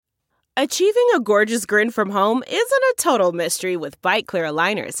Achieving a gorgeous grin from home isn't a total mystery with Bite Clear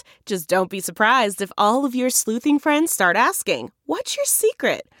aligners. Just don't be surprised if all of your sleuthing friends start asking, "What's your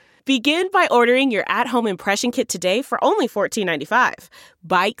secret?" Begin by ordering your at-home impression kit today for only $14.95.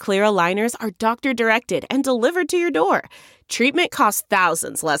 Bite Clear aligners are doctor-directed and delivered to your door. Treatment costs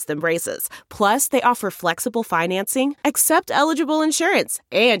thousands less than braces. Plus, they offer flexible financing, accept eligible insurance,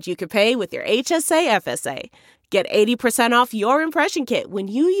 and you can pay with your HSA FSA. Get 80% off your impression kit when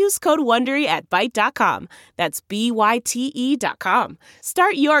you use code WONDERY at Byte.com. That's BYTE.com.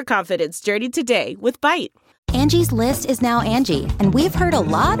 Start your confidence journey today with Byte. Angie's List is now Angie, and we've heard a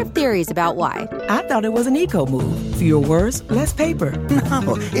lot of theories about why. I thought it was an eco move. Fewer words, less paper.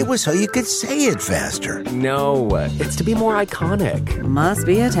 No, it was so you could say it faster. No, it's to be more iconic. Must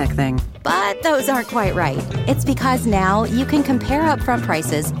be a tech thing. But those aren't quite right. It's because now you can compare upfront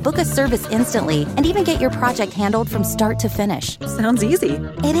prices, book a service instantly, and even get your project handled from start to finish. Sounds easy.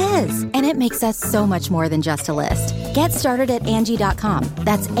 It is, and it makes us so much more than just a list. Get started at Angie.com.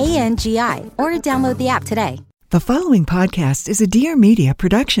 That's ANGI, or download the app today. The following podcast is a Dear Media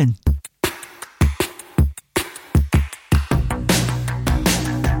production.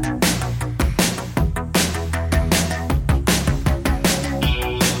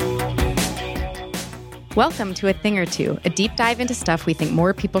 Welcome to A Thing or Two, a deep dive into stuff we think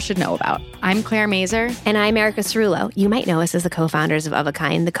more people should know about. I'm Claire Mazer. And I'm Erica Cerullo. You might know us as the co-founders of a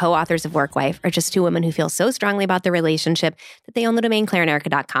Kind, the co-authors of Work Wife, or just two women who feel so strongly about their relationship that they own the domain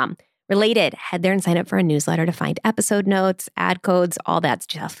claireanderica.com. Related, head there and sign up for a newsletter to find episode notes, ad codes, all that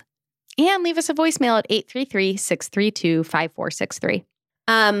stuff. And leave us a voicemail at 833-632-5463.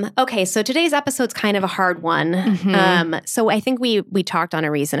 Okay, so today's episode's kind of a hard one. Mm-hmm. So I think we talked on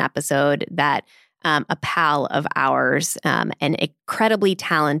a recent episode that a pal of ours, an incredibly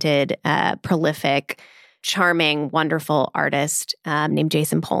talented, prolific, charming, wonderful artist named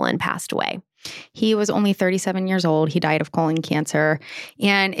Jason Polan passed away. He was only 37 years old. He died of colon cancer.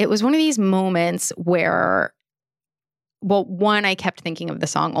 And it was one of these moments where, well, one, I kept thinking of the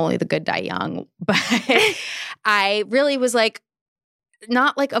song Only the Good Die Young. But I really was like,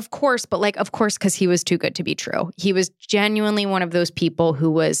 not like, of course, but like, of course, because he was too good to be true. He was genuinely one of those people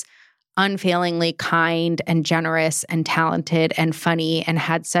who was unfailingly kind and generous and talented and funny and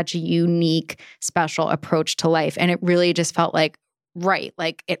had such a unique, special approach to life. And it really just felt like, right,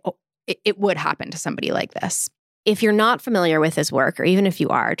 like it would happen to somebody like this. If you're not familiar with his work, or even if you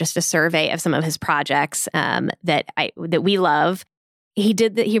are, just a survey of some of his projects that we love, he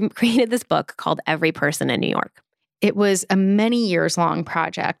created this book called Every Person in New York. It was a many years long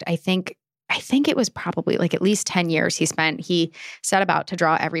project. I think it was probably like at least 10 years he set about to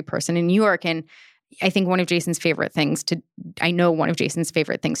draw every person in New York. And I think one of Jason's favorite things to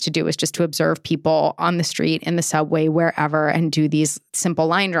do is just to observe people on the street, in the subway, wherever, and do these simple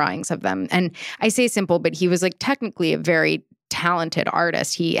line drawings of them. And I say simple, but he was like technically a very talented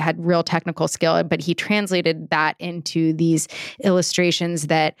artist. He had real technical skill, but he translated that into these illustrations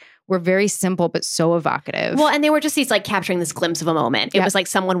that were very simple, but so evocative. Well, and they were just these like capturing this glimpse of a moment. It was like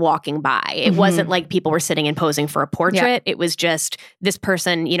someone walking by. It wasn't like people were sitting and posing for a portrait. Yeah. It was just this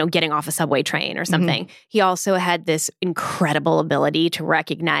person, getting off a subway train or something. Mm-hmm. He also had this incredible ability to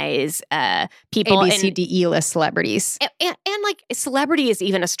recognize people. A, B, C, D, E list celebrities. And like celebrity is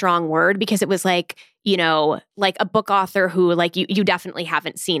even a strong word, because it was like, like a book author who like you definitely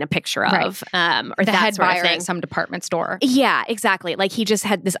haven't seen a picture of, right. Or the that head sort buyer of thing. At some department store. Yeah, exactly. Like he just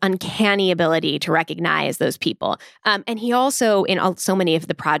had this uncanny ability to recognize those people. And he also, in so many of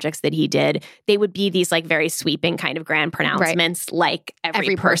the projects that he did, they would be these like very sweeping kind of grand pronouncements, right. Like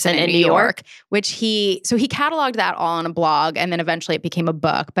every person in New York. Which he cataloged that all on a blog, and then eventually it became a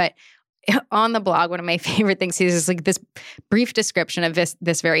book. But on the blog, one of my favorite things is like this brief description of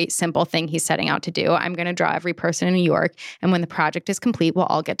this very simple thing he's setting out to do. I'm going to draw every person in New York, and when the project is complete, we'll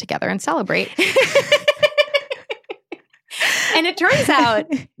all get together and celebrate. And it turns out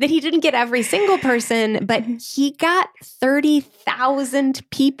that he didn't get every single person, but he got 30,000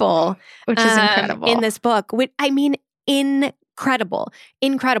 people, which is incredible in this book. Which, I mean, incredible.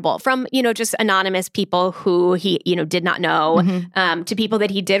 From, just anonymous people who he, did not know, mm-hmm. To people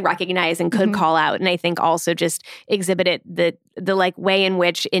that he did recognize and could mm-hmm. call out. And I think also just exhibited the like way in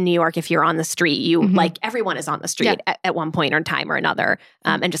which in New York, if you're on the street, you mm-hmm. like everyone is on the street at one point or time or another,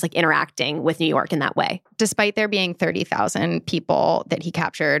 and just like interacting with New York in that way. Despite there being 30,000 people that he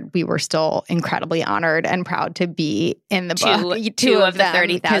captured, we were still incredibly honored and proud to be in the book. Two of the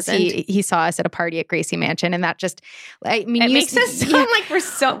 30,000. He saw us at a party at Gracie Mansion, and that just, I mean, it makes us sound like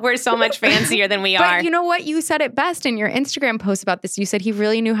we're so much fancier than we are. But you know what? You said it best in your Instagram post about this. You said he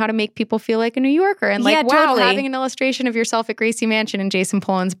really knew how to make people feel like a New Yorker, and like, wow, totally. Having an illustration of yourself at Gracie Mansion in Jason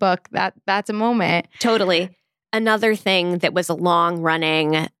Polan's book. That's a moment. Totally. Another thing that was a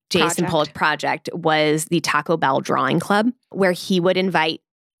long-running Jason Pollock project was the Taco Bell Drawing Club, where he would invite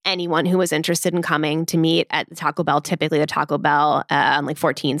anyone who was interested in coming to meet at the Taco Bell, typically the Taco Bell on like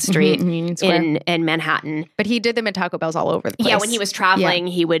 14th Street in Manhattan. But he did them at Taco Bells all over the place. Yeah, when he was traveling,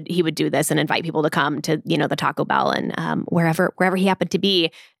 he would do this and invite people to come to, the Taco Bell and wherever he happened to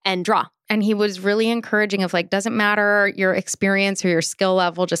be and draw. And he was really encouraging of like, doesn't matter your experience or your skill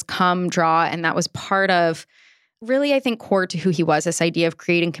level, just come draw. And that was part of really, I think, core to who he was, this idea of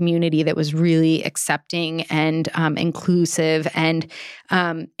creating community that was really accepting and inclusive and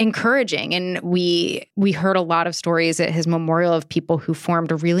encouraging. And we heard a lot of stories at his memorial of people who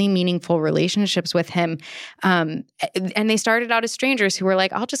formed really meaningful relationships with him. And they started out as strangers who were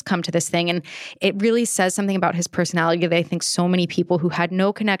like, I'll just come to this thing. And it really says something about his personality that I think so many people who had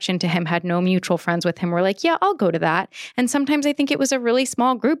no connection to him, had no mutual friends with him, were like, yeah, I'll go to that. And sometimes I think it was a really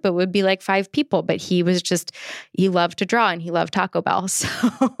small group. It would be like 5 people, but he was just... He loved to draw and he loved Taco Bell. So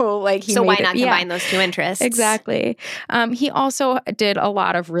why not combine those two interests? Exactly. He also did a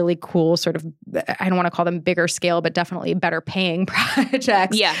lot of really cool sort of, I don't want to call them bigger scale, but definitely better paying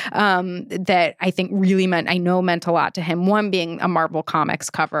projects. Yeah. That I think really meant a lot to him. One being a Marvel Comics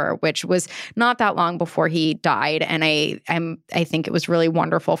cover, which was not that long before he died. And I think it was really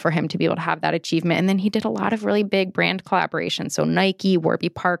wonderful for him to be able to have that achievement. And then he did a lot of really big brand collaborations. So Nike, Warby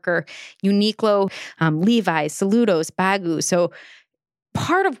Parker, Uniqlo, Levi's, Saludos, Baggu. So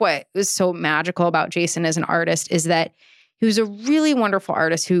part of what was so magical about Jason as an artist is that he was a really wonderful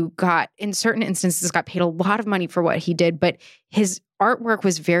artist who got, in certain instances, got paid a lot of money for what he did, but his artwork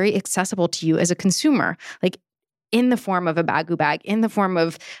was very accessible to you as a consumer. Like in the form of a Baggu bag, in the form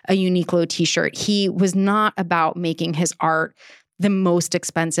of a Uniqlo t-shirt. He was not about making his art the most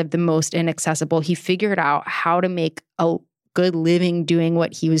expensive, the most inaccessible. He figured out how to make a good living doing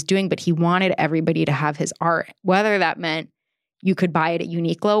what he was doing, but he wanted everybody to have his art, whether that meant you could buy it at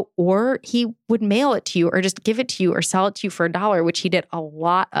Uniqlo or he would mail it to you or just give it to you or sell it to you for $1, which he did a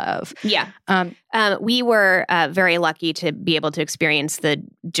lot of. Yeah. We were very lucky to be able to experience the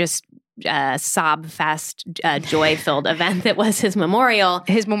just sob fest, joy-filled event that was his memorial.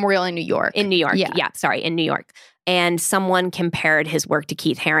 His memorial in New York. In New York. Yeah, sorry, in New York. And someone compared his work to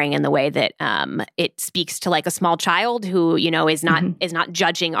Keith Haring in the way that it speaks to like a small child who, is not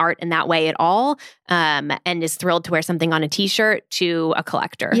judging art in that way at all, and is thrilled to wear something on a T-shirt, to a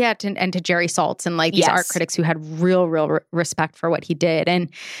collector. Yeah, and to Jerry Saltz and like these art critics who had real respect for what he did.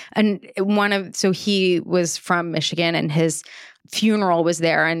 So he was from Michigan, and his funeral was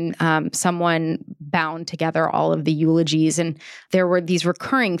there, and someone bound together all of the eulogies, and there were these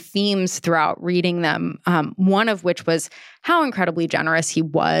recurring themes throughout reading them, one of which was how incredibly generous he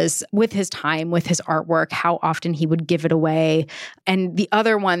was with his time, with his artwork, how often he would give it away. And the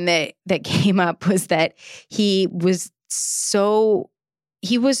other one that came up was that he was so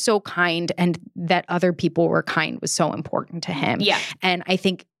kind, and that other people were kind was so important to him. Yeah. And I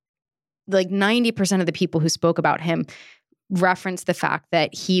think like 90% of the people who spoke about him referenced the fact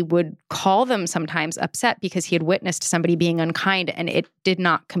that he would call them sometimes upset because he had witnessed somebody being unkind and it did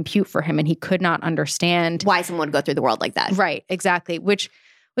not compute for him and he could not understand why someone would go through the world like that. Right, exactly. Which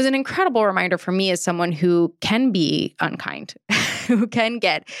was an incredible reminder for me as someone who can be unkind, who can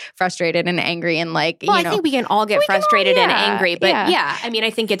get frustrated and angry and like, I think we can all get frustrated and angry, but I mean, I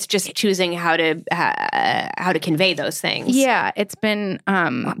think it's just choosing how to convey those things. Yeah, it's been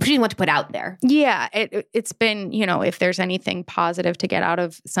choosing what to put out there. Yeah, it's been, if there's anything positive to get out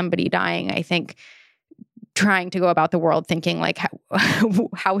of somebody dying, I think trying to go about the world thinking like,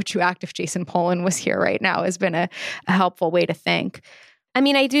 how would you act if Jason Polan was here right now has been a helpful way to think. I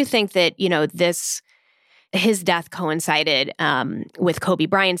mean, I do think that, his death coincided with Kobe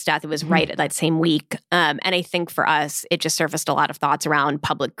Bryant's death. It was right at that same week. And I think for us, it just surfaced a lot of thoughts around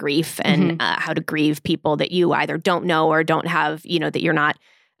public grief and how to grieve people that you either don't know or don't have, that you're not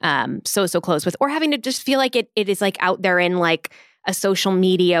so close with, or having to just feel like it is like out there in like a social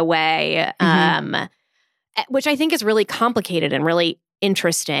media way, which I think is really complicated and really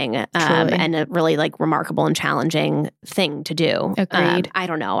interesting and a really like remarkable and challenging thing to do. Agreed. I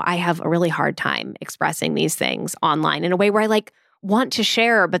don't know. I have a really hard time expressing these things online in a way where I like want to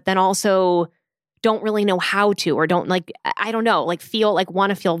share, but then also don't really know how to, or don't like, I don't know, like feel like want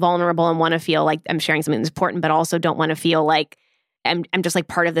to feel vulnerable and want to feel like I'm sharing something that's important, but also don't want to feel like I'm just like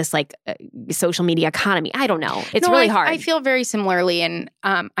part of this like social media economy. I don't know. It's really hard. I feel very similarly. And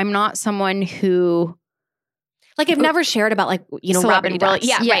I'm not someone who, like I've never shared about like, Robin Williams.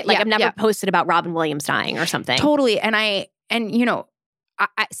 Yeah, right. Like I've never posted about Robin Williams dying or something. Totally. And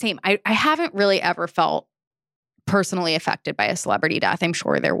same. I haven't really ever felt personally affected by a celebrity death. I'm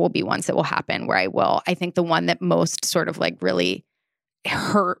sure there will be ones that will happen where I will. I think the one that most sort of like really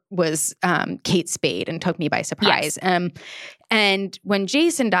hurt was Kate Spade and took me by surprise. Yes. And when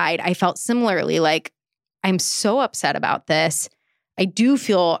Jason died, I felt similarly like, I'm so upset about this. I do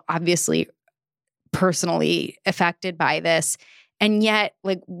feel obviously personally affected by this. And yet,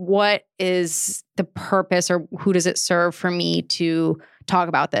 like, what is the purpose or who does it serve for me to talk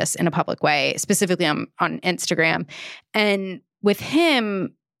about this in a public way, specifically on Instagram? And with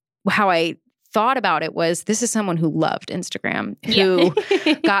him, how I thought about it was, this is someone who loved Instagram, who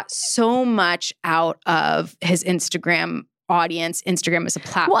got so much out of his Instagram audience. Instagram is a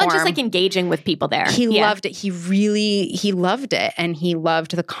platform. Well, just like engaging with people there. He loved it. He loved it. And he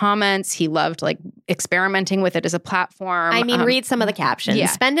loved the comments. He loved like experimenting with it as a platform. I mean, read some of the captions. Yeah.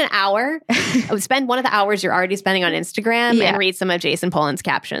 Spend an hour. Spend one of the hours you're already spending on Instagram and read some of Jason Polan's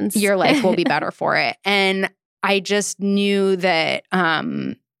captions. Your life will be better for it. And I just knew that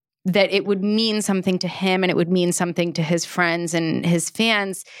that it would mean something to him and it would mean something to his friends and his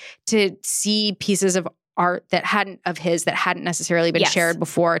fans to see pieces of art that hadn't necessarily been shared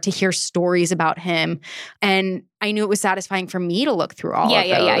before, to hear stories about him. And I knew it was satisfying for me to look through all of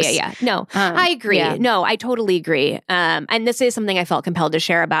those. Yeah. No, I agree. Yeah. No, I totally agree. And this is something I felt compelled to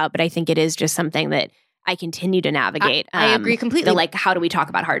share about, but I think it is just something that I continue to navigate. I agree completely. Like, how do we talk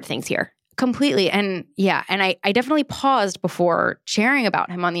about hard things here? Completely. And I definitely paused before sharing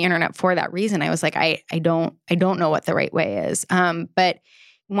about him on the internet for that reason. I was like, I don't know what the right way is. But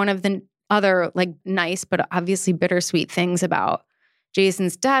one of the other like nice but obviously bittersweet things about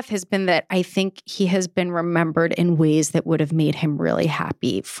Jason's death has been that I think he has been remembered in ways that would have made him really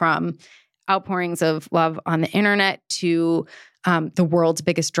happy, from outpourings of love on the internet to the world's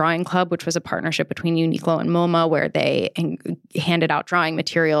biggest drawing club, which was a partnership between Uniqlo and MoMA, where they handed out drawing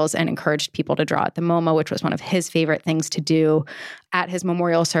materials and encouraged people to draw at the MoMA, which was one of his favorite things to do. At his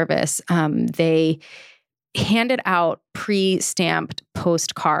memorial service, they handed out pre-stamped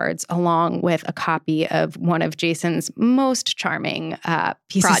postcards along with a copy of one of Jason's most charming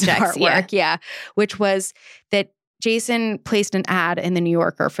pieces of artwork, which was that Jason placed an ad in the New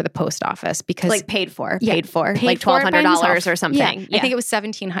Yorker for the post office because like paid for like $1,200 $1,200 or something. Yeah. I think it was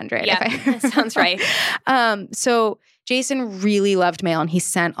 $1,700. Yeah, sounds right. So Jason really loved mail, and he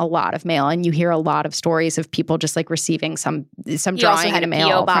sent a lot of mail. And you hear a lot of stories of people just like receiving some drawing in a mail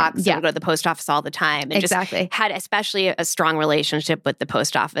PO box. Yeah, and go to the post office all the time. And exactly. Just had especially a strong relationship with the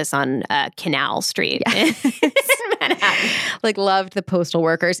post office on Canal Street in Manhattan. Like loved the postal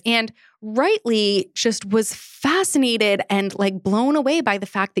workers, and rightly just was fascinated and like blown away by the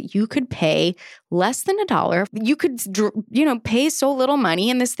fact that you could pay less than $1. You could, pay so little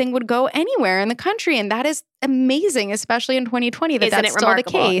money and this thing would go anywhere in the country. And that is amazing, especially in 2020, that's still the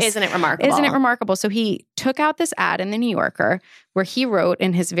case. Isn't it remarkable? Isn't it remarkable? So he took out this ad in the New Yorker where he wrote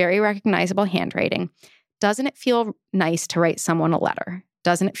in his very recognizable handwriting, "Doesn't it feel nice to write someone a letter?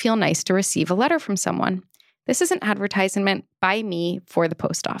 Doesn't it feel nice to receive a letter from someone? This is an advertisement by me for the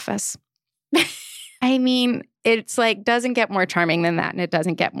post office." I mean, it's like, doesn't get more charming than that, and it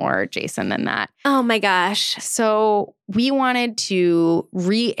doesn't get more Jason than that. Oh my gosh. So we wanted to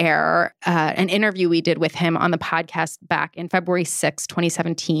re-air an interview we did with him on the podcast back in February 6,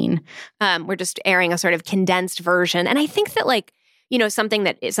 2017. We're just airing a sort of condensed version. And I think that something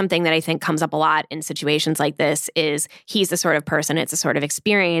that I think comes up a lot in situations like this is he's the sort of person, it's a sort of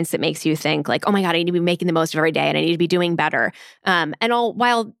experience that makes you think like, oh my God, I need to be making the most of every day and I need to be doing better.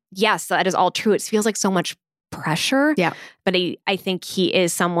 While yes, that is all true, it feels like so much pressure. Yeah. But I think he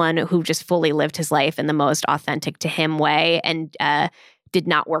is someone who just fully lived his life in the most authentic to him way and did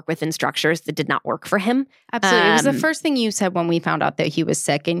not work within structures that did not work for him. Absolutely. It was the first thing you said when we found out that he was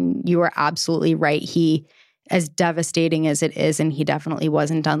sick, and you were absolutely right. As devastating as it is, and he definitely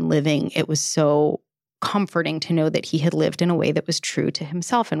wasn't done living, it was so comforting to know that he had lived in a way that was true to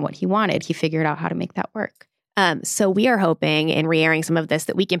himself and what he wanted. He figured out how to make that work. So we are hoping in re-airing some of this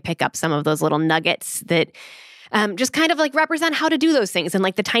that we can pick up some of those little nuggets that just kind of like represent how to do those things and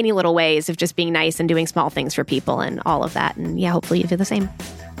like the tiny little ways of just being nice and doing small things for people and all of that. And yeah, hopefully you do the same.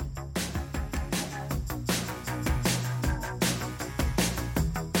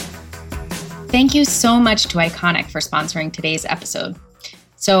 Thank you so much to Iconic for sponsoring today's episode.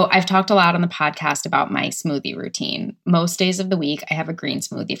 So I've talked a lot on the podcast about my smoothie routine. Most days of the week, I have a green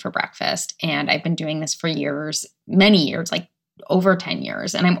smoothie for breakfast, and I've been doing this for years, many years, like over 10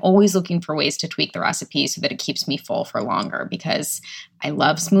 years. And I'm always looking for ways to tweak the recipe so that it keeps me full for longer, because I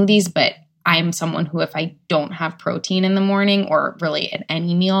love smoothies, but I'm someone who, if I don't have protein in the morning or really at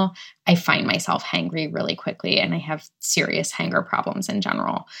any meal, I find myself hangry really quickly, and I have serious hanger problems in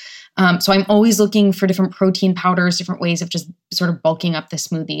general. So I'm always looking for different protein powders, different ways of just sort of bulking up the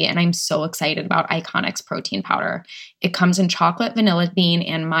smoothie. And I'm so excited about Iconic's protein powder. It comes in chocolate, vanilla bean,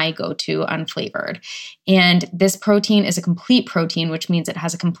 and my go-to unflavored. And this protein is a complete protein, which means it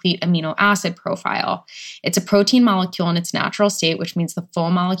has a complete amino acid profile. It's a protein molecule in its natural state, which means the full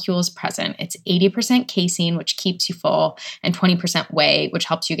molecule is present. It's 80% casein, which keeps you full, and 20% whey, which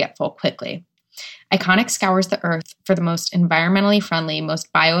helps you get full quickly. Iconic scours the earth for the most environmentally friendly,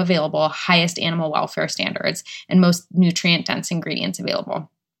 most bioavailable, highest animal welfare standards, and most nutrient-dense ingredients available.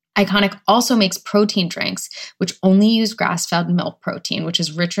 Iconic also makes protein drinks, which only use grass-fed milk protein, which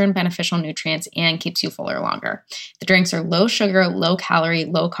is richer in beneficial nutrients and keeps you fuller longer. The drinks are low sugar, low calorie,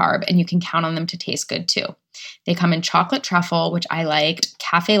 low carb, and you can count on them to taste good too. They come in chocolate truffle, which I liked,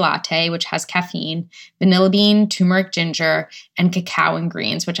 cafe latte, which has caffeine, vanilla bean, turmeric ginger, and cacao and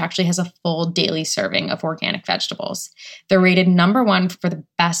greens, which actually has a full daily serving of organic vegetables. They're rated #1 for the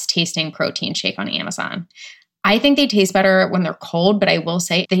best tasting protein shake on Amazon. I think they taste better when they're cold, but I will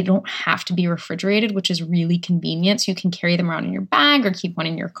say they don't have to be refrigerated, which is really convenient. So you can carry them around in your bag or keep one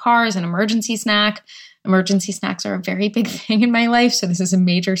in your car as an emergency snack. Emergency snacks are a very big thing in my life, so this is a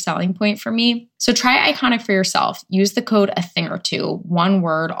major selling point for me. So try Iconic for yourself. Use the code ATHINGOR2, one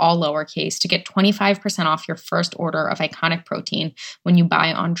word, all lowercase, to get 25% off your first order of Iconic protein when you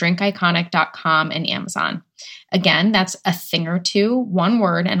buy on drinkiconic.com and Amazon. Again, that's ATHINGOR2, one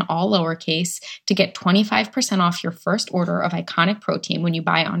word, and all lowercase, to get 25% off your first order of Iconic protein when you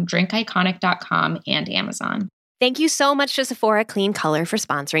buy on drinkiconic.com and Amazon. Thank you so much to Sephora Clean Color for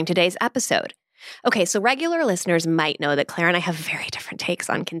sponsoring today's episode. Okay, so regular listeners might know that Claire and I have very different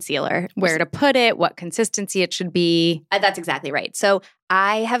takes on concealer. Where to put it, what consistency it should be. That's exactly right. So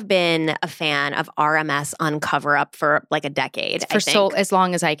I have been a fan of RMS on CoverUp for like a decade. As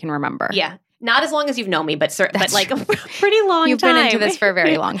long as I can remember. Yeah. Not as long as you've known me, but like a pretty long You've time. You've been into this for a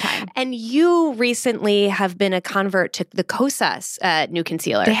very long time. And you recently have been a convert to the Kosas new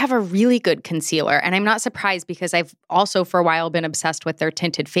concealer. They have a really good concealer, and I'm not surprised because I've also for a while been obsessed with their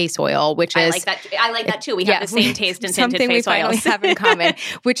tinted face oil, which is... I like that too. We have the same taste in tinted face oils. Something we finally have in common,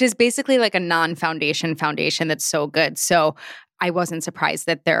 which is basically like a non-foundation foundation that's so good. So I wasn't surprised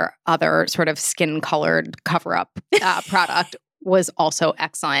that their other sort of skin-colored CoverUp product was also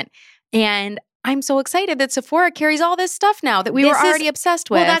excellent. And I'm so excited that Sephora carries all this stuff now that we were already obsessed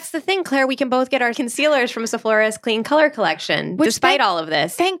with. Well, that's the thing, Claire. We can both get our concealers from Sephora's Clean Color collection, despite all of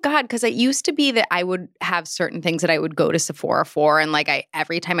this. Thank God, because it used to be that I would have certain things that I would go to Sephora for. And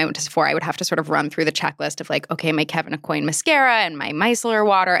every time I went to Sephora, I would have to sort of run through the checklist of like, okay, my Kevin Aucoin mascara and my micellar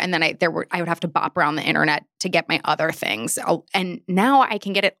water. And then I would have to bop around the internet to get my other things. And now I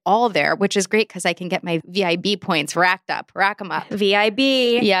can get it all there, which is great because I can get my VIB points rack them up.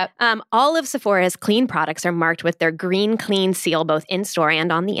 VIB. Yep. All of Sephora's clean products are marked with their green clean seal, both in-store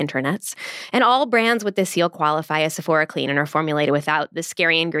and on the internets. And all brands with this seal qualify as Sephora Clean and are formulated without the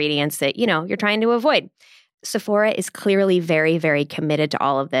scary ingredients that, you're trying to avoid. Sephora is clearly very, very committed to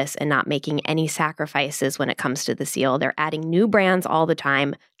all of this and not making any sacrifices when it comes to the seal. They're adding new brands all the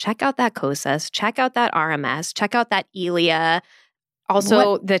time. Check out that Kosas. Check out that RMS. Check out that Ilia.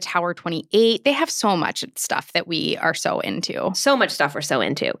 Also, the Tower 28. They have so much stuff that we are so into. So much stuff we're so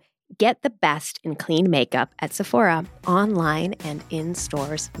into. Get the best in clean makeup at Sephora, online and in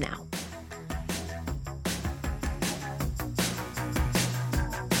stores now.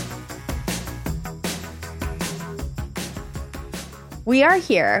 We are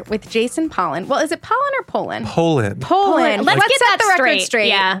here with Jason Polan. Well, is it Polan or Polan? Polan. Let's get that the record straight.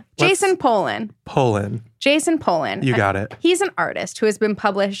 Yeah. Jason Polan. Jason Polan. You got it. He's an artist who has been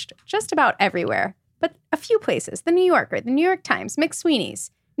published just about everywhere, but a few places. The New Yorker, the New York Times,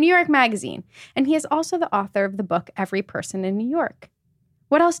 McSweeney's, New York Magazine. And he is also the author of the book, Every Person in New York.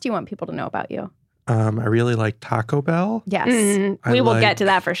 What else do you want people to know about you? I really like Taco Bell. Yes. We will get to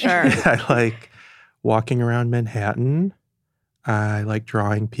that for sure. I like walking around Manhattan. I like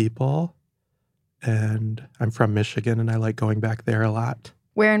drawing people, and I'm from Michigan, and I like going back there a lot.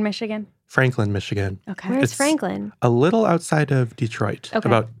 Where in Michigan? Franklin, Michigan. Okay. Where's Franklin? A little outside of Detroit. Okay.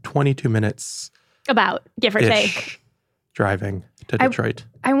 About 22 minutes. About, give or take. Driving to Detroit.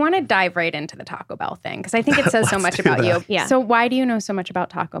 I want to dive right into the Taco Bell thing because I think it says so much about you. Yeah. So why do you know so much about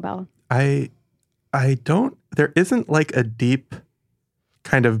Taco Bell? I don't, there isn't like a deep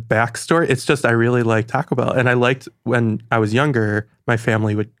kind of backstory. It's just I really like Taco Bell. And I liked when I was younger, my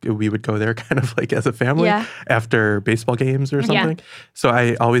family we would go there kind of like as a family after baseball games or something. So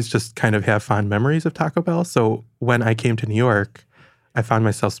I always just kind of have fond memories of Taco Bell. So when I came to New York, I found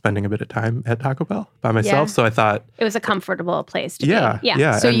myself spending a bit of time at Taco Bell by myself. Yeah. So I thought, It was a comfortable place to yeah, be.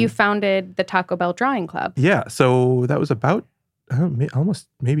 yeah. So and- you founded the Taco Bell Drawing Club. Yeah. So that was about almost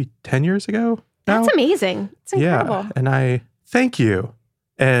maybe 10 years ago now. That's amazing. It's incredible. Yeah. And I thank you.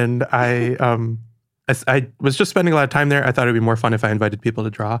 And I was just spending a lot of time there. I thought it'd be more fun if I invited people to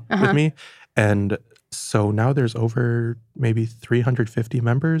draw with me. And so now there's over maybe 350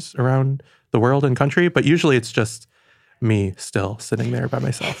 members around the world and country. But usually it's just me still sitting there by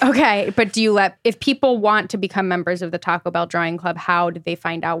myself. Okay, but if people want to become members of the Taco Bell Drawing Club, how did they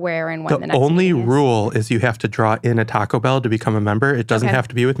find out where and when the next only meeting is? rule is you have to draw in a Taco Bell to become a member. It doesn't have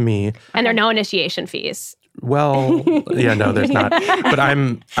to be with me. And there are no initiation fees. Well, yeah, no, there's not. But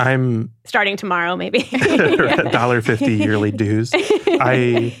I'm Starting tomorrow, maybe. $1.50 yearly dues.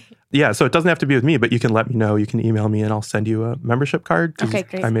 So it doesn't have to be with me, but you can let me know. You can email me and I'll send you a membership card. Okay,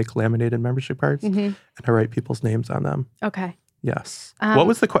 great. I make laminated membership cards and I write people's names on them. Okay. Yes. What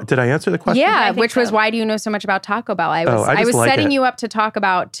was did I answer the question? Yeah, which was why do you know so much about Taco Bell? I was like setting it. you up to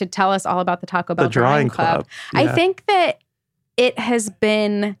tell us all about the Taco Bell The Drawing Club. Yeah. I think that it has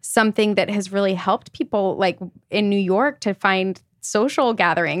been something that has really helped people like in New York to find social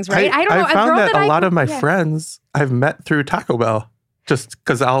gatherings, right? I don't know. I found that a lot of my friends I've met through Taco Bell just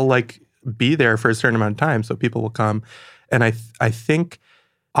because I'll like be there for a certain amount of time. So people will come. And I think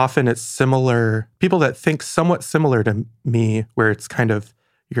often it's similar, people that think somewhat similar to me, where it's kind of,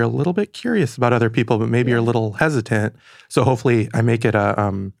 you're a little bit curious about other people, but maybe you're a little hesitant. So hopefully I make it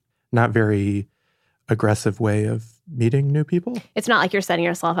a not very aggressive way of meeting new people. It's not like you're setting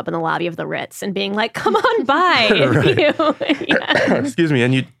yourself up in the lobby of the Ritz and being like, come on by. Excuse me.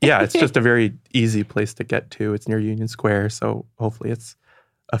 And it's just a very easy place to get to. It's near Union Square. So hopefully it's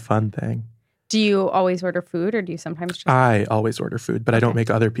a fun thing. Do you always order food or do you sometimes just... I always order food, but I don't make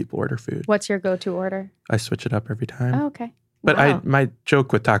other people order food. What's your go-to order? I switch it up every time. Oh, okay. But my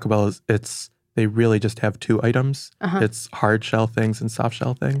joke with Taco Bell is they really just have two items. It's hard shell things and soft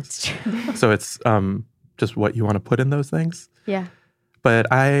shell things. So it's just what you want to put in those things. Yeah. But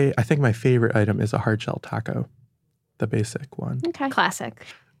I think my favorite item is a hard shell taco, the basic one. Okay. Classic.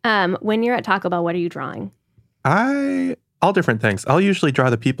 When you're at Taco Bell, what are you drawing? All different things. I'll usually draw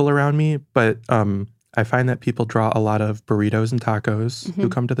the people around me, but I find that people draw a lot of burritos and tacos who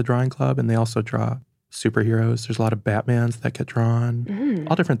come to the drawing club, and they also draw superheroes. There's a lot of Batmans that get drawn.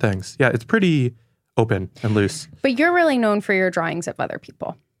 All different things. Yeah, it's pretty open and loose. But you're really known for your drawings of other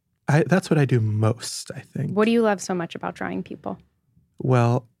people. That's what I do most, I think. What do you love so much about drawing people?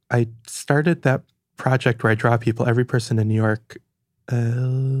 Well, I started that project where I draw people, every person in New York,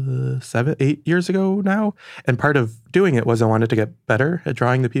 7-8 years ago now. And part of doing it was I wanted to get better at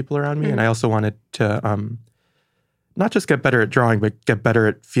drawing the people around me. And I also wanted to not just get better at drawing, but get better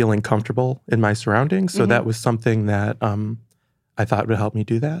at feeling comfortable in my surroundings. So that was something that I thought would help me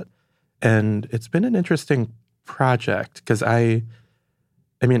do that. And it's been an interesting project because I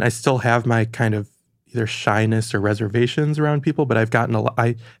still have my kind of either shyness or reservations around people, but I have gotten a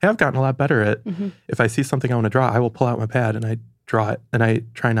lot better at if I see something I want to draw, I will pull out my pad and I draw it. And I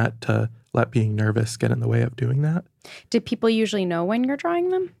try not to let being nervous get in the way of doing that. Do people usually know when you're drawing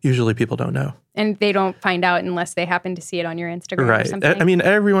them? Usually people don't know. And they don't find out unless they happen to see it on your Instagram or something? I mean,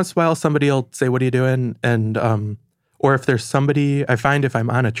 every once in a while somebody will say, what are you doing? And or if there's somebody, I find if I'm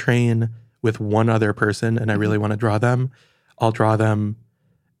on a train with one other person and I really want to draw them, I'll draw them.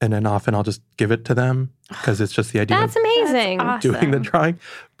 And then often I'll just give it to them because it's just the idea That's amazing. That's doing the drawing.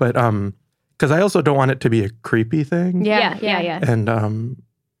 But because I also don't want it to be a creepy thing. Yeah. And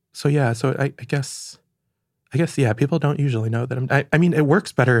so I guess, people don't usually know that I mean, it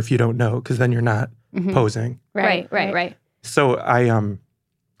works better if you don't know because then you're not posing. Right. So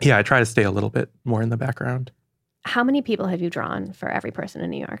I try to stay a little bit more in the background. How many people have you drawn for every person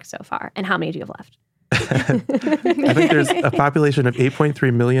in New York so far? And how many do you have left? I think there's a population of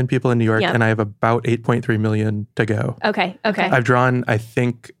 8.3 million people in New York, and I have about 8.3 million to go. Okay. I've drawn, I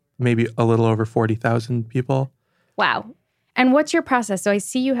think, maybe a little over 40,000 people. Wow. And what's your process? So I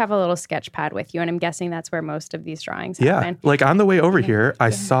see you have a little sketch pad with you, and I'm guessing that's where most of these drawings happen. Yeah. Like on the way over here, I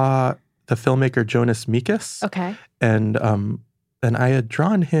saw the filmmaker Jonas Mekas. Okay. And I had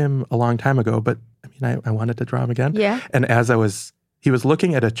drawn him a long time ago, but I mean, I wanted to draw him again. Yeah. And he was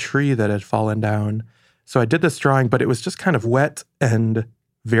looking at a tree that had fallen down. So I did this drawing, but it was just kind of wet and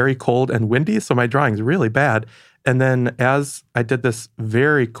very cold and windy. So my drawing's really bad. And then as I did this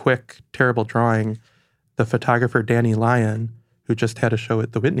very quick, terrible drawing, the photographer Danny Lyon, who just had a show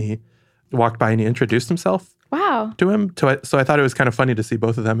at the Whitney, walked by and he introduced himself to him. So I thought it was kind of funny to see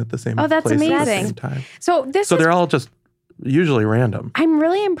both of them at the same place that's amazing. at the same time. So they're all just usually random. I'm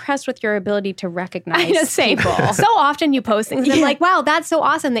really impressed with your ability to recognize people. So often you post things and I'm like, wow, that's so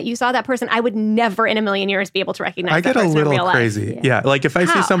awesome that you saw that person. I would never in a million years be able to recognize I that get a person in real little crazy. life. Yeah. Like if I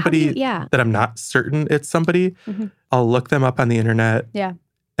see somebody yeah. that I'm not certain it's somebody, I'll look them up on the internet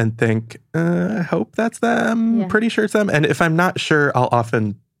and think, I hope that's them. Pretty sure it's them. And if I'm not sure, I'll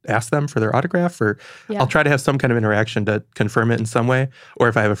often ask them for their autograph, or I'll try to have some kind of interaction to confirm it in some way. Or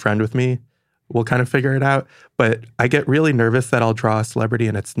if I have a friend with me, we'll kind of figure it out. But I get really nervous that I'll draw a celebrity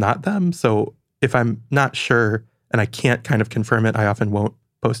and it's not them. So if I'm not sure and I can't kind of confirm it, I often won't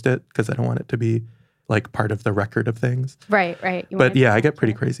post it because I don't want it to be like part of the record of things. Right. But yeah, I get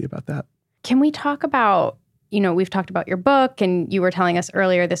pretty crazy about that. Can we talk about, we've talked about your book, and you were telling us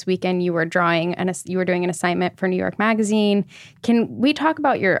earlier this weekend you were doing an assignment for New York Magazine. Can we talk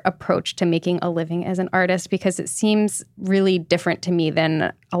about your approach to making a living as an artist? Because it seems really different to me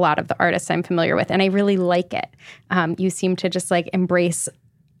than a lot of the artists I'm familiar with, and I really like it. You seem to just like embrace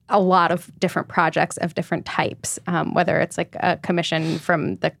a lot of different projects of different types, whether it's like a commission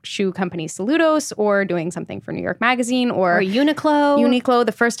from the shoe company Saludos or doing something for New York Magazine or Uniqlo. Uniqlo.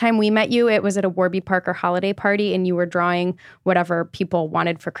 The first time we met you, it was at a Warby Parker holiday party and you were drawing whatever people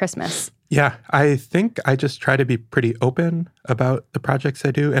wanted for Christmas. Yeah, I think I just try to be pretty open about the projects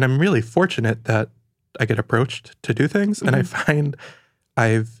I do. And I'm really fortunate that I get approached to do things. And I find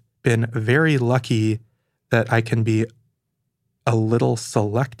I've been very lucky that I can be a little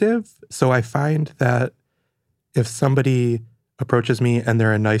selective. So I find that if somebody approaches me and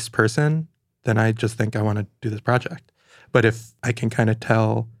they're a nice person, then I just think I want to do this project. But if I can kind of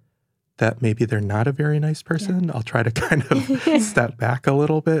tell that maybe they're not a very nice person, I'll try to kind of step back a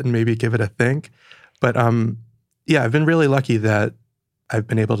little bit and maybe give it a think. But yeah, I've been really lucky that I've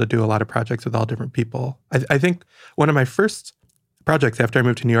been able to do a lot of projects with all different people. I think one of my first projects after I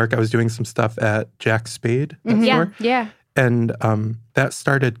moved to New York, I was doing some stuff at Jack Spade. Yeah. And that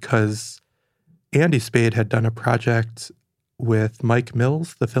started because Andy Spade had done a project with Mike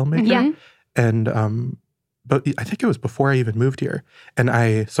Mills, the filmmaker. Yeah. And but I think it was before I even moved here. And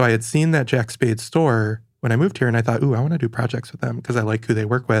I had seen that Jack Spade store when I moved here, and I thought, ooh, I want to do projects with them because I like who they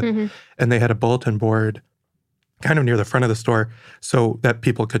work with. And they had a bulletin board kind of near the front of the store so that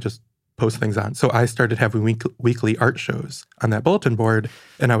people could just post things on. So I started having weekly art shows on that bulletin board,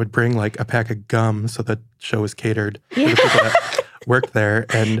 and I would bring like a pack of gum so the show was catered for the people that worked there.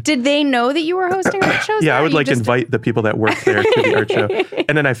 And did they know that you were hosting art shows? Yeah, I would invite the people that worked there to the art show.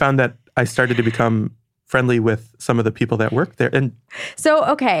 And then I found that I started to become friendly with some of the people that worked there. And so,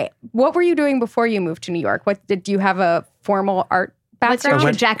 okay, what were you doing before you moved to New York? Did you have a formal art background? What's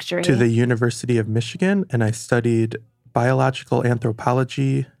your trajectory? To the University of Michigan, and I studied biological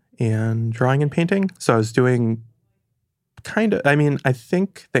anthropology and drawing and painting. So I was doing I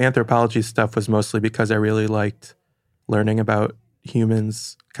think the anthropology stuff was mostly because I really liked learning about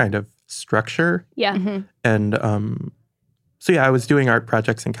humans' kind of structure. Yeah. And so yeah, I was doing art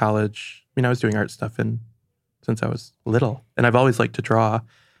projects in college. I was doing art stuff since I was little. And I've always liked to draw.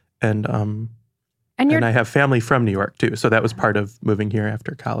 And I have family from New York too. So that was part of moving here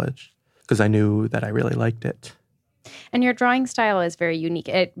after college because I knew that I really liked it. And your drawing style is very unique.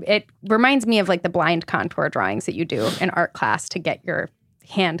 It reminds me of like the blind contour drawings that you do in art class to get your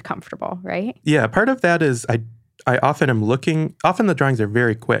hand comfortable, right? Yeah, part of that is I often am looking, often the drawings are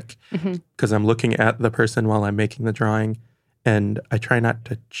very quick because I'm looking at the person while I'm making the drawing, and I try not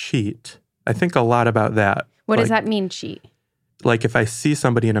to cheat. I think a lot about that. What does that mean, cheat? Like if I see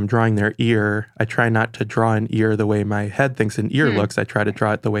somebody and I'm drawing their ear, I try not to draw an ear the way my head thinks an ear looks. I try to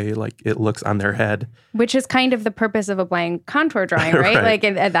draw it the way like it looks on their head. Which is kind of the purpose of a blind contour drawing, right? Like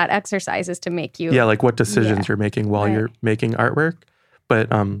that exercise is to make you... Yeah, like what decisions you're making while you're making artwork.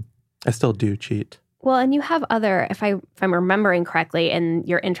 But I still do cheat. Well, and you have other, if I'm remembering correctly, in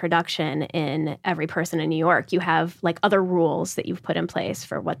your introduction in Every Person in New York, you have like other rules that you've put in place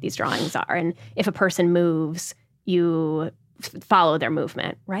for what these drawings are. And if a person moves, you follow their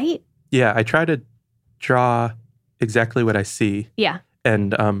movement, right? Yeah, I try to draw exactly what I see. Yeah.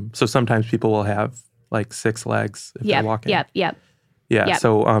 And so sometimes people will have like 6 legs if they're walking. Yep. Yeah,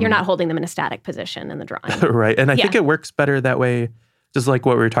 so... you're not holding them in a static position in the drawing. Right, and I think it works better that way, just like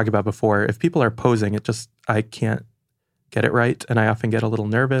what we were talking about before. If people are posing, I can't get it right, and I often get a little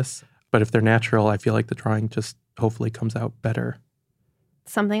nervous. But if they're natural, I feel like the drawing just hopefully comes out better.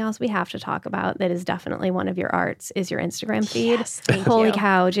 Something else we have to talk about that is definitely one of your arts is your Instagram feed. Yes, Holy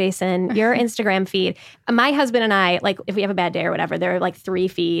cow, Jason, your Instagram feed. My husband and I, like if we have a bad day or whatever, there are like 3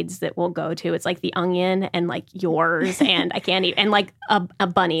 feeds that we'll go to. It's like The Onion and like yours and I can't even, and like a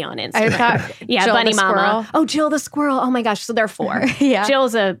bunny on Instagram. I thought Jill Bunny the Mama. Squirrel. Oh, Jill the Squirrel. Oh my gosh. So there are 4. Yeah.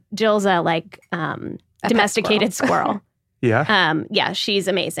 Jill's a like domesticated squirrel. Yeah. She's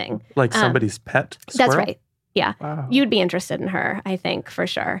amazing. Like somebody's pet squirrel? That's right. Yeah. Wow. You'd be interested in her, I think, for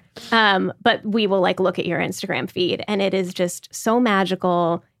sure. But we will like look at your Instagram feed, and it is just so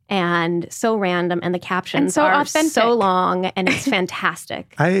magical and so random, and the captions so are authentic. so long, and it's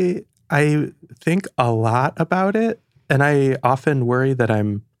fantastic. I think a lot about it, and I often worry that I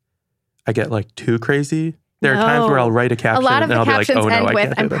get like too crazy. There are times where I'll write a caption A lot of and the I'll be like, captions oh no, end I with,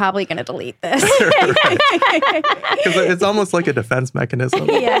 can't I'm do that. probably going to delete this. Because it's almost like a defense mechanism.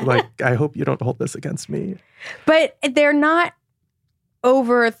 Yeah. Like, I hope you don't hold this against me. But they're not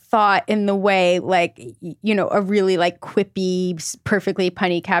overthought in the way like, a really like quippy, perfectly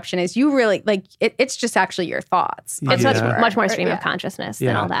punny caption is. You really like it's just actually your thoughts. It's Yeah. much more stream of consciousness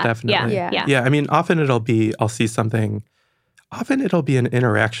than all that. Definitely. Yeah. Yeah, I mean, often I'll see something, often it'll be an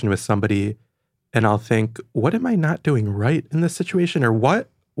interaction with somebody and I'll think, what am I not doing right in this situation? Or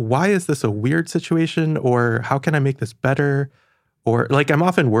why is this a weird situation? Or how can I make this better? Or like, I'm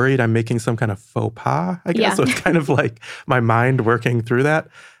often worried I'm making some kind of faux pas, I guess. Yeah. So it's kind of like my mind working through that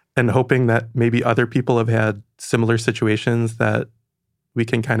and hoping that maybe other people have had similar situations, that we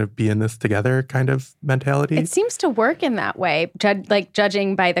can kind of be in this together kind of mentality. It seems to work in that way,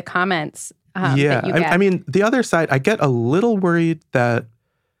 judging by the comments that you get. I mean, the other side, I get a little worried that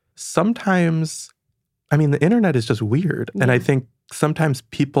sometimes, I mean, the internet is just weird. And I think sometimes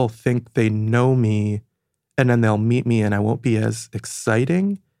people think they know me and then they'll meet me and I won't be as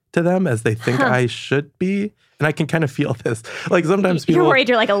exciting to them as they think I should be. And I can kind of feel this. Like sometimes people... You're worried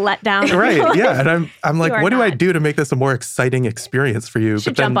you're like a letdown. Right, yeah. And I'm like, what do I not. do to make this a more exciting experience for you? You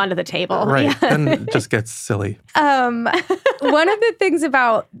should jump onto the table. Right, Yeah. then it just gets silly. One of the things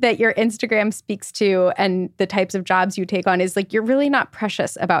about that your Instagram speaks to and the types of jobs you take on is like you're really not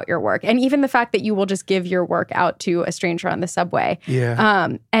precious about your work. And even the fact that you will just give your work out to a stranger on the subway.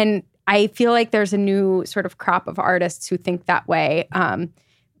 Yeah. And I feel like there's a new sort of crop of artists who think that way,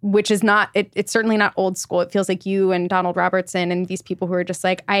 which is not, it's certainly not old school. It feels like you and Donald Robertson and these people who are just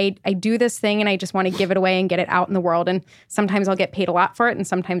like, I do this thing and I just want to give it away and get it out in the world. And sometimes I'll get paid a lot for it and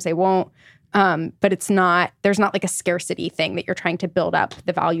sometimes I won't. But there's not like a scarcity thing that you're trying to build up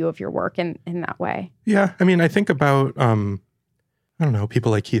the value of your work in that way. Yeah. I mean, I think about, I don't know, people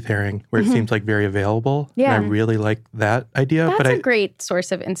like Keith Haring, where it seems like very available. Yeah. And I really like that idea. That's but a great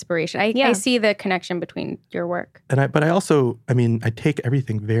source of inspiration. I see the connection between your work. But I also, I mean, I take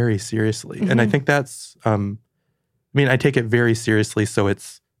everything very seriously. And I think that's, I take it very seriously. So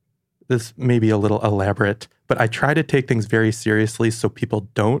it's this maybe a little elaborate, but I try to take things very seriously so people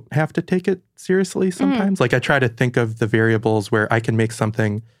don't have to take it seriously sometimes. Like I try to think of the variables where I can make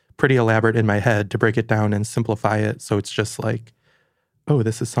something pretty elaborate in my head to break it down and simplify it. So it's just like, oh,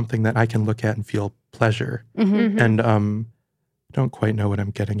 this is something that I can look at and feel pleasure. And don't quite know what I'm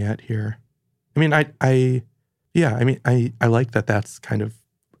getting at here. I mean, I like that that's kind of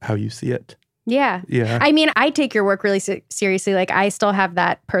how you see it. Yeah. Yeah. I mean, I take your work really seriously. Like, I still have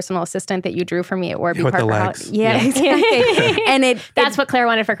that personal assistant that you drew for me at Warby with Parker. the legs. Yeah, exactly. And that's what Claire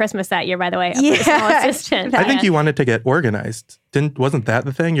wanted for Christmas that year, by the way. A personal assistant. I think you wanted to get organized. Wasn't that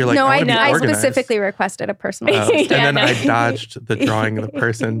the thing? You're like, no, I I organized. specifically requested a personal assistant. And then I dodged the drawing of the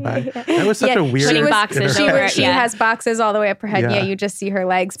person by, that was such a weird boxes. She has boxes all the way up her head. Yeah. You just see her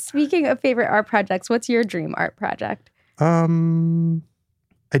legs. Speaking of favorite art projects, what's your dream art project?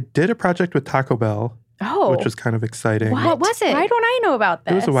 I did a project with Taco Bell, which was kind of exciting. What was it? Why don't I know about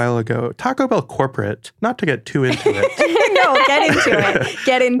this? It was a while ago. Taco Bell corporate, not to get too into it. No, get into it.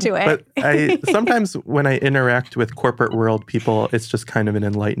 Get into it. But sometimes when I interact with corporate world people, it's just kind of an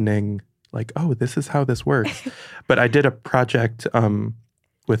enlightening, like, oh, this is how this works. But I did a project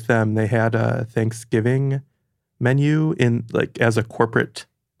with them. They had a Thanksgiving menu as a corporate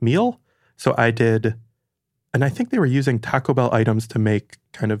meal. So I did, and I think they were using Taco Bell items to make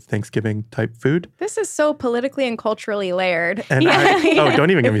kind of Thanksgiving type food. This is so politically and culturally layered. And don't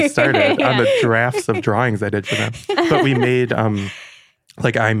even get me started on the drafts of drawings I did for them. But we made,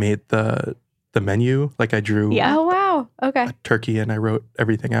 I made the menu. Like I drew Oh, wow. Okay. a turkey and I wrote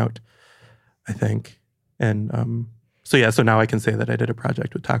everything out, I think. And so now I can say that I did a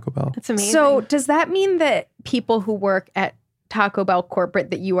project with Taco Bell. That's amazing. So does that mean that people who work at Taco Bell corporate,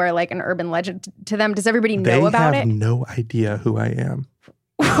 that you are like an urban legend to them? Does everybody know about it? They have no idea who I am.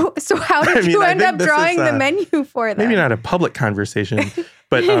 So how did you end up drawing the menu for them? Maybe not a public conversation,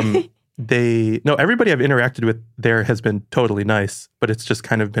 but everybody I've interacted with there has been totally nice, but it's just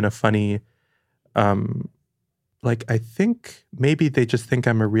kind of been a funny, I think maybe they just think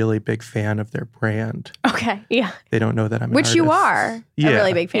I'm a really big fan of their brand. Okay. Yeah. They don't know that I'm an Which you artist. are a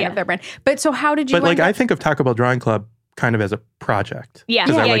really big fan of their brand. But so how did you I think of Taco Bell Drawing Club kind of as a project. Yeah.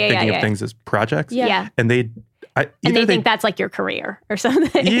 Because I like yeah, thinking yeah. of things as projects. Yeah. And And they think that's like your career or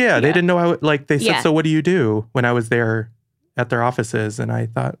something. Yeah, they didn't know how, like, they said, Yeah. so what do you do when I was there at their offices? And I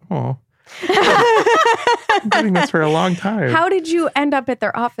thought, oh, I'm doing this for a long time. How did you end up at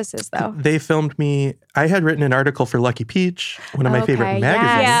their offices, though? They filmed me. I had written an article for Lucky Peach, one of my favorite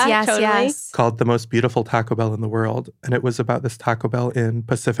magazines, Yes, totally. yes. called The Most Beautiful Taco Bell in the World. And it was about this Taco Bell in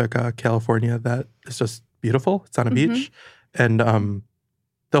Pacifica, California, that is just beautiful. It's on a beach. And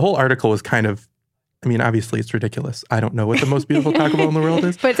the whole article was kind of, I mean, obviously it's ridiculous. I don't know what the most beautiful Taco Bell in the world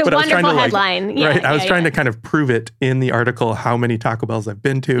is. But it's a I was trying wonderful to, headline. Yeah, right. I was yeah, trying yeah. to kind of prove it in the article how many Taco Bells I've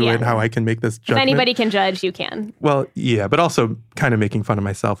been to Yeah. and how I can make this If judgment. anybody can judge, you can. Well, yeah, but also kind of making fun of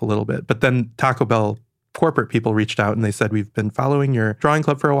myself a little bit. But then Taco Bell corporate people reached out and they said, we've been following your drawing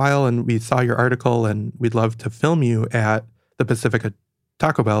club for a while and we saw your article and we'd love to film you at the Pacifica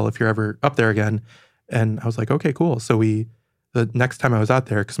Taco Bell if you're ever up there again. And I was like, okay, cool. So the next time I was out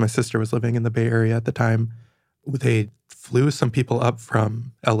there, because my sister was living in the Bay Area at the time, they flew some people up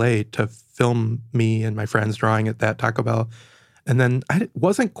from LA to film me and my friends drawing at that Taco Bell. And then I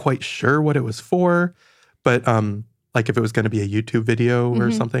wasn't quite sure what it was for, but like if it was going to be a YouTube video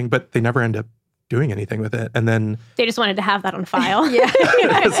or something, but they never ended up doing anything with it. And then They just wanted to have that on file.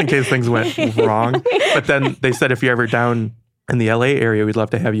 just in case things went wrong. But then they said, if you're ever down in the LA area, we'd love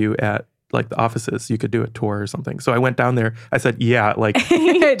to have you at like the offices. You could do a tour or something. So I went down there. I said, yeah, like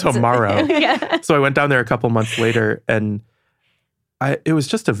tomorrow. Yeah. So I went down there a couple months later and it was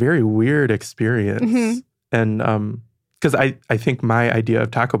just a very weird experience. And because I think my idea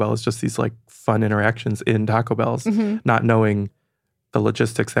of Taco Bell is just these like fun interactions in Taco Bells, not knowing the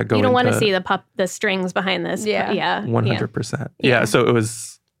logistics that go You don't want to into see the strings behind this. Yeah. Yeah. 100%. Yeah. Yeah. So it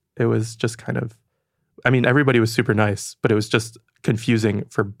was just kind of, I mean, everybody was super nice, but it was just confusing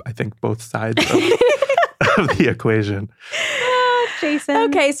for, I think, both sides of the equation. Jason.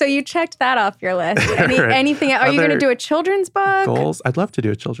 Okay, so you checked that off your list. Right. Anything? Are you going to Other do a children's book? Goals? I'd love to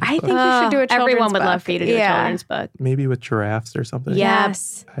do a children's I book. think you should do a children's Everyone would book. love for you to do a children's book. Maybe with giraffes or something.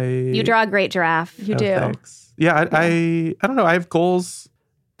 Yes. You draw a great giraffe. You Oh, do. thanks. Yeah, I don't know. I have goals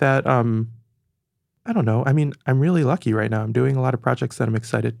that I don't know. I mean, I'm really lucky right now. I'm doing a lot of projects that I'm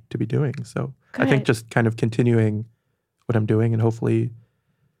excited to be doing. So I think just kind of continuing what I'm doing and hopefully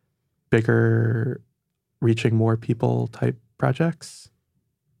bigger, reaching more people type projects.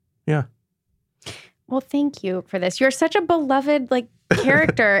 Yeah. Well, thank you for this. You're such a beloved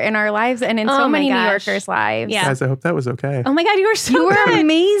character in our lives and in so many New Yorkers' lives. Yeah. Guys, I hope that was okay. Oh my God, you were so You were good.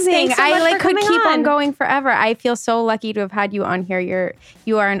 amazing. Thanks so much I for could coming keep on on. going forever. I feel so lucky to have had you on here.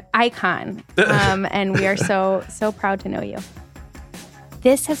 You are an icon, and we are so proud to know you.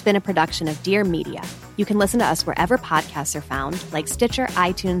 This has been a production of Dear Media. You can listen to us wherever podcasts are found, like Stitcher,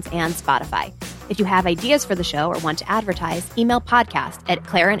 iTunes, and Spotify. If you have ideas for the show or want to advertise, email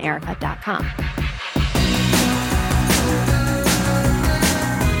podcast@claireanderica.com.